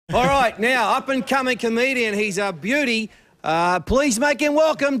right, now, up-and-coming comedian. He's a beauty. Please make him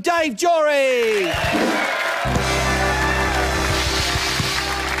welcome Dave Jory.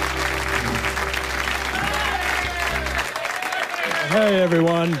 Hey,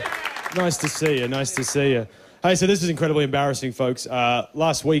 everyone. Nice to see you. Nice to see you. Hey, so this is incredibly embarrassing, folks.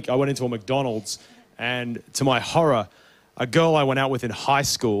 Last week, I went into a McDonald's, and to my horror, a girl I went out with in high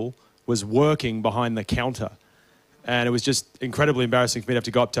school was working behind the counter. And it was just incredibly embarrassing for me to have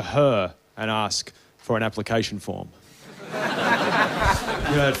to go up to her and ask for an application form. You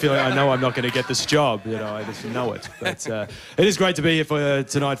know, that feeling, I know I'm not going to get this job, you know, I just know it. But it is great to be here for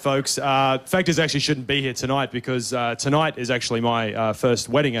tonight, folks. Fact is, I actually shouldn't be here tonight because tonight is actually my first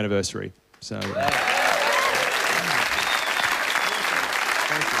wedding anniversary. So...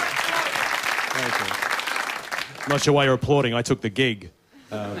 Thank you. Not sure why you're applauding. I took the gig.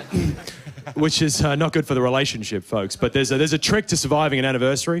 Which is not good for the relationship, folks. But there's a trick to surviving an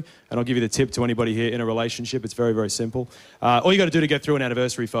anniversary, and I'll give you the tip to anybody here in a relationship. It's very, very simple. All you got to do to get through an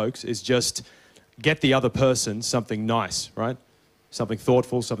anniversary, folks, is just get the other person something nice, right? Something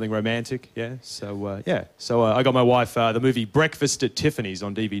thoughtful, something romantic, yeah? So, yeah. So I got my wife the movie Breakfast at Tiffany's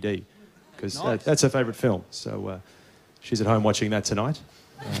on DVD, because nice. That's her favourite film. So she's at home watching that tonight.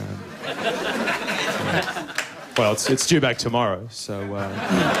 Well, it's due back tomorrow, so...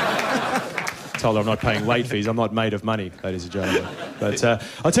 told her I'm not paying late fees. I'm not made of money, ladies and gentlemen. But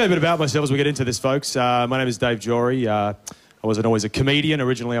I'll tell you a bit about myself as we get into this, folks. My name is Dave Jory. I wasn't always a comedian.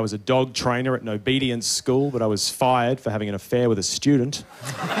 Originally, I was a dog trainer at an obedience school, but I was fired for having an affair with a student.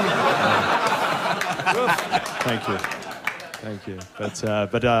 Thank you. Thank you.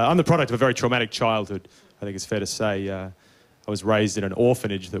 But I'm the product of a very traumatic childhood, I think it's fair to say. I was raised in an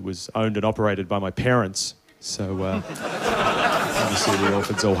orphanage that was owned and operated by my parents. So, obviously the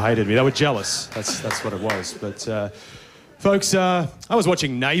orphans all hated me. They were jealous. That's what it was. But, folks, I was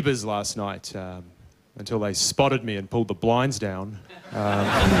watching Neighbours last night until they spotted me and pulled the blinds down. Fairly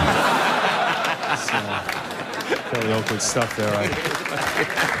awkward stuff there, eh?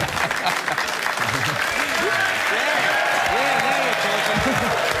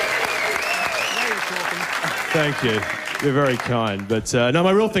 Thank you. You're very kind, but no,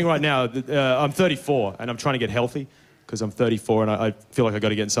 my real thing right now, I'm 34 and I'm trying to get healthy because I'm 34 and I feel like I've got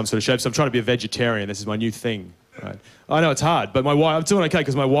to get in some sort of shape, so I'm trying to be a vegetarian. This is my new thing, right? I know it's hard, but I'm doing okay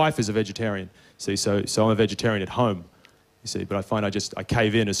because my wife is a vegetarian, see, so I'm a vegetarian at home, you see, but I find I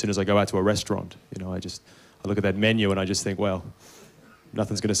cave in as soon as I go out to a restaurant, you know, I look at that menu and I just think, well,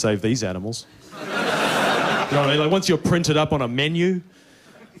 nothing's going to save these animals. You know what I mean? Like, once you're printed up on a menu,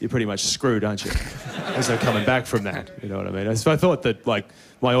 you're pretty much screwed, aren't you? There's no coming back from that, you know what I mean? So I thought that, like,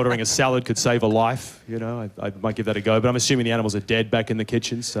 my ordering a salad could save a life, you know, I might give that a go, but I'm assuming the animals are dead back in the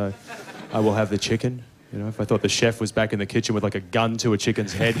kitchen, so I will have the chicken, you know. If I thought the chef was back in the kitchen with, like, a gun to a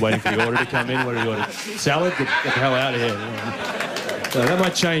chicken's head waiting for the order to come in, what do you order? Salad? Get the hell out of here. You know? So that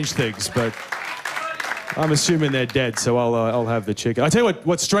might change things, but I'm assuming they're dead, so I'll have the chicken. I tell you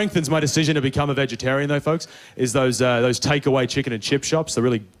what strengthens my decision to become a vegetarian, though, folks, is those takeaway chicken and chip shops, the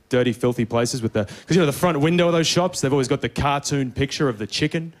really dirty, filthy places with because, you know, the front window of those shops, they've always got the cartoon picture of the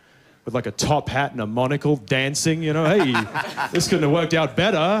chicken with, like, a top hat and a monocle dancing, you know. Hey, this couldn't have worked out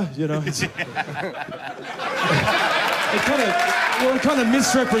better, you know. It kind of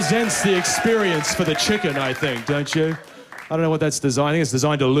misrepresents the experience for the chicken, I think, don't you? I don't know what that's designed. I think it's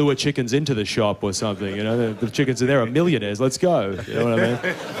designed to lure chickens into the shop or something, you know. The chickens in there are millionaires. Let's go. You know what I mean?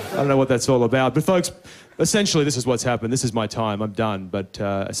 I don't know what that's all about. But, folks, essentially, this is what's happened. This is my time. I'm done. But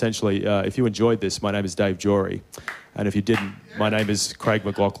essentially, if you enjoyed this, my name is Dave Jory. And if you didn't, my name is Craig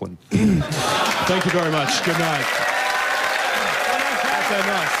McLaughlin. Thank you very much. Good night. That's so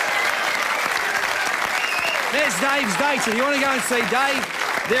nice. There's Dave's dates. If you want to go and see Dave,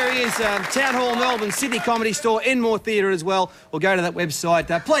 there he is, Town Hall, Melbourne, Sydney Comedy Store, Enmore Theatre as well. We'll go to that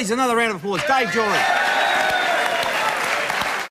website. Please, another round of applause. Dave Jory.